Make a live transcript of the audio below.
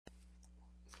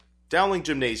Dowling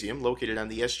Gymnasium, located on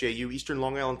the SJU Eastern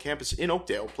Long Island campus in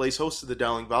Oakdale, plays host to the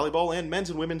Dowling volleyball and men's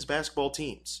and women's basketball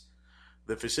teams.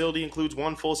 The facility includes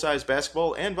one full-size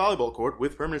basketball and volleyball court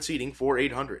with permanent seating for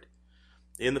 800.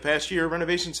 In the past year,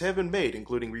 renovations have been made,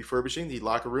 including refurbishing the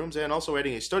locker rooms and also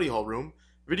adding a study hall room,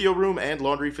 video room, and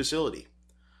laundry facility.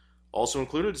 Also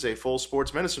included is a full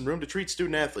sports medicine room to treat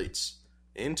student athletes.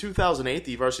 In 2008,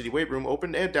 the varsity weight room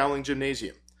opened at Dowling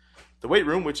Gymnasium. The weight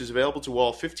room, which is available to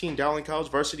all 15 Dowling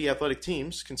College varsity athletic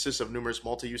teams, consists of numerous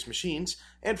multi-use machines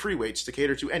and free weights to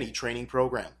cater to any training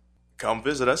program. Come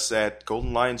visit us at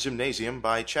Golden Lions Gymnasium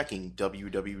by checking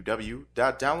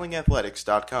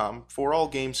www.dowlingathletics.com for all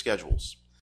game schedules.